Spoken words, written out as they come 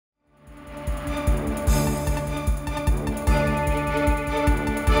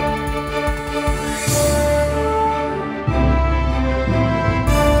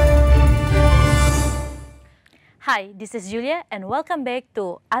Hi, this is Julia and welcome back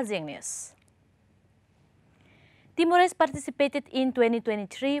to ASEAN News. Timores participated in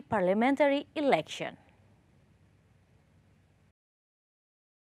 2023 parliamentary election.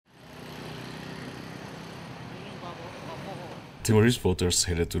 Timorese voters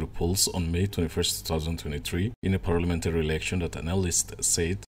headed to the polls on May 21, 2023 in a parliamentary election that analysts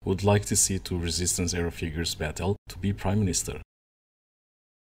said would like to see two resistance-era figures battle to be prime minister.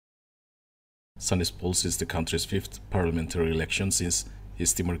 Sunday's polls is the country's fifth parliamentary election since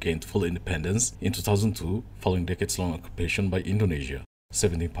East Timor gained full independence in 2002 following decades-long occupation by Indonesia.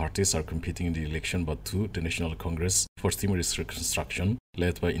 17 parties are competing in the election, but two, the National Congress for Timorese Reconstruction,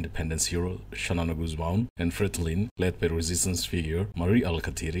 led by independence hero Xanana Guzman, and Fretilin, led by resistance figure Mari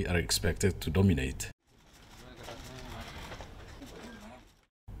Al-Khatiri, are expected to dominate.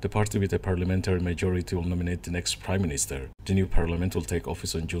 The party with a parliamentary majority will nominate the next prime minister. The new parliament will take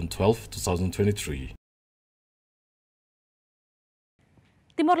office on June 12, 2023.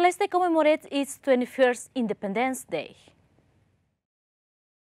 Timor-Leste commemorates its 21st Independence Day.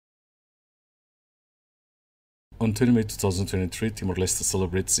 On 20 May 2023, Timor-Leste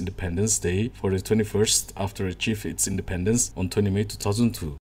celebrates Independence Day for the 21st after achieving its independence on 20 May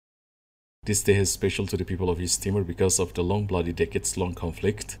 2002. This day is special to the people of East Timor because of the long, bloody, decades-long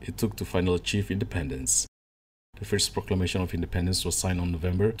conflict it took to finally achieve independence. The first proclamation of independence was signed on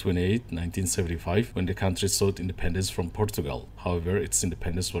November 28, 1975, when the country sought independence from Portugal. However, its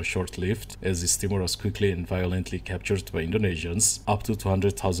independence was short-lived, as East Timor was quickly and violently captured by Indonesians. Up to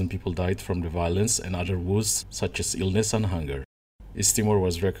 200,000 people died from the violence and other woes, such as illness and hunger. East Timor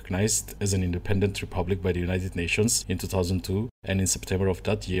was recognized as an independent republic by the United Nations in 2002, and in September of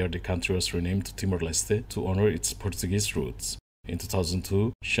that year, the country was renamed to Timor-Leste to honor its Portuguese roots. In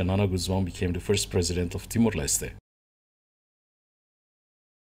 2002, Xanana Guzman became the first president of Timor-Leste.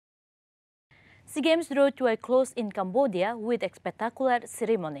 SEA Games drew to a close in Cambodia with a spectacular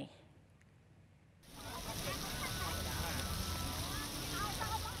ceremony.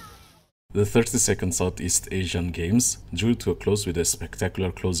 The 32nd Southeast Asian Games drew to a close with a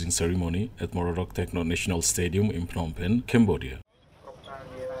spectacular closing ceremony at Moradok Techno National Stadium in Phnom Penh, Cambodia.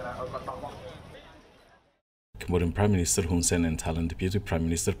 Cambodian Prime Minister Hun Sen and Thailand Deputy Prime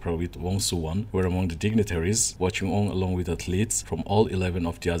Minister Prawit Wongsuwan were among the dignitaries, watching on along with athletes from all 11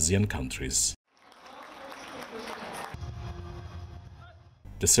 of the ASEAN countries.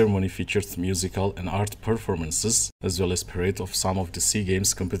 The ceremony featured musical and art performances, as well as parade of some of the SEA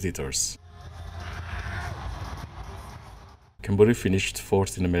Games competitors. Cambodia finished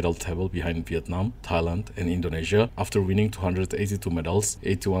fourth in the medal table behind Vietnam, Thailand, and Indonesia after winning 282 medals,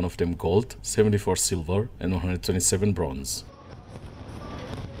 81 of them gold, 74 silver, and 127 bronze.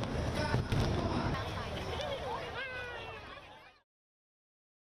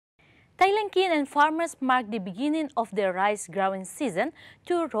 Thailand king and farmers marked the beginning of the rice growing season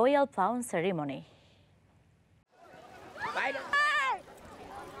to royal plough ceremony.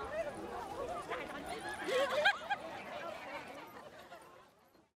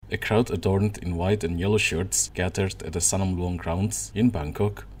 A crowd adorned in white and yellow shirts gathered at the Sanam Luang grounds in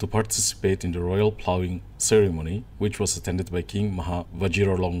Bangkok to participate in the royal ploughing ceremony, which was attended by King Maha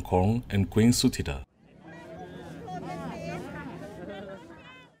Vajiralongkorn and Queen Suthida.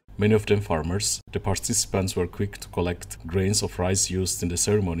 Many of them farmers, the participants were quick to collect grains of rice used in the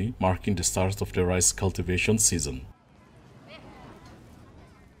ceremony, marking the start of the rice cultivation season.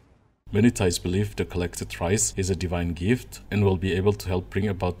 Many Thais believe the collected rice is a divine gift and will be able to help bring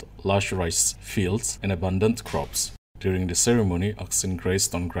about large rice fields and abundant crops. During the ceremony, oxen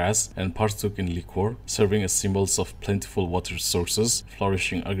grazed on grass and partook in liquor, serving as symbols of plentiful water sources,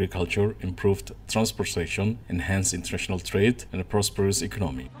 flourishing agriculture, improved transportation, enhanced international trade, and a prosperous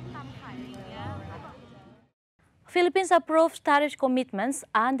economy. Philippines approved tariff commitments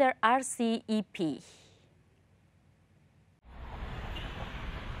under RCEP.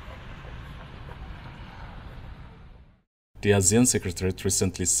 The ASEAN Secretariat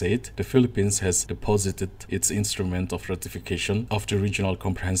recently said the Philippines has deposited its instrument of ratification of the Regional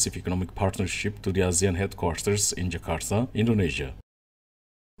Comprehensive Economic Partnership to the ASEAN headquarters in Jakarta, Indonesia.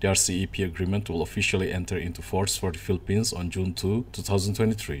 The RCEP agreement will officially enter into force for the Philippines on June 2,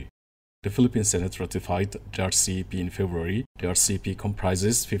 2023. The Philippine Senate ratified the RCEP in February. The RCEP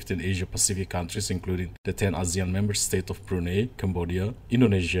comprises 15 Asia-Pacific countries, including the 10 ASEAN member states of Brunei, Cambodia,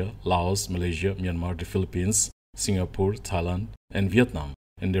 Indonesia, Laos, Malaysia, Myanmar, the Philippines, Singapore, Thailand, and Vietnam,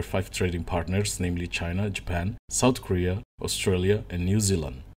 and their 5 trading partners, namely China, Japan, South Korea, Australia, and New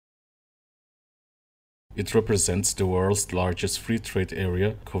Zealand. It represents the world's largest free trade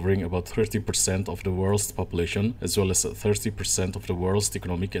area, covering about 30% of the world's population, as well as 30% of the world's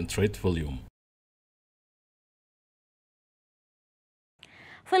economic and trade volume.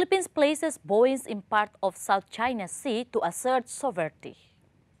 Philippines places buoys in part of South China Sea to assert sovereignty.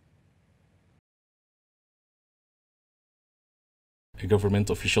 A government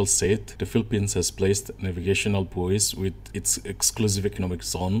official said the Philippines has placed navigational buoys with its exclusive economic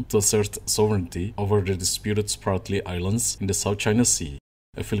zone to assert sovereignty over the disputed Spratly Islands in the South China Sea.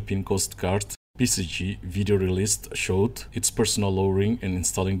 A Philippine Coast Guard PCG video released showed its personnel lowering and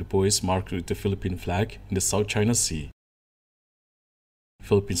installing the buoys marked with the Philippine flag in the South China Sea.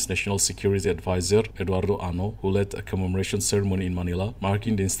 Philippines National Security Advisor Eduardo Ano, who led a commemoration ceremony in Manila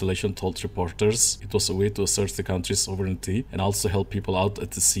marking the installation, told reporters it was a way to assert the country's sovereignty and also help people out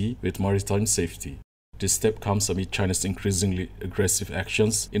at the sea with maritime safety. This step comes amid China's increasingly aggressive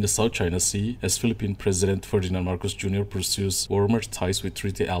actions in the South China Sea as Philippine President Ferdinand Marcos Jr. pursues warmer ties with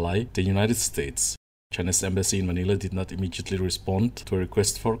treaty ally, the United States. China's embassy in Manila did not immediately respond to a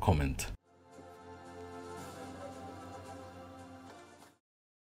request for comment.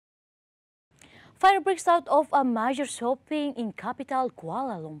 Fire breaks out of a major shopping in capital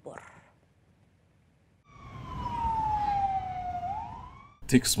Kuala Lumpur.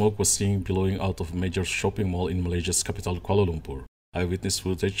 Thick smoke was seen billowing out of a major shopping mall in Malaysia's capital Kuala Lumpur. Eyewitness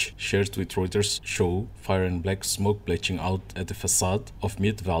footage shared with Reuters show fire and black smoke belching out at the facade of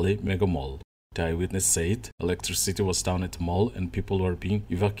Mid Valley Mega Mall. The eyewitness said electricity was down at the mall and people were being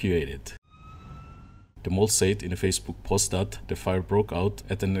evacuated. The mall said in a Facebook post that the fire broke out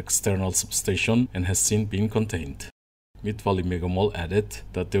at an external substation and has since been contained. Mid Valley Mega Mall added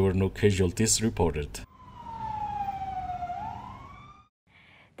that there were no casualties reported.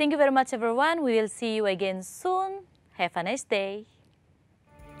 Thank you very much, everyone. We will see you again soon. Have a nice day.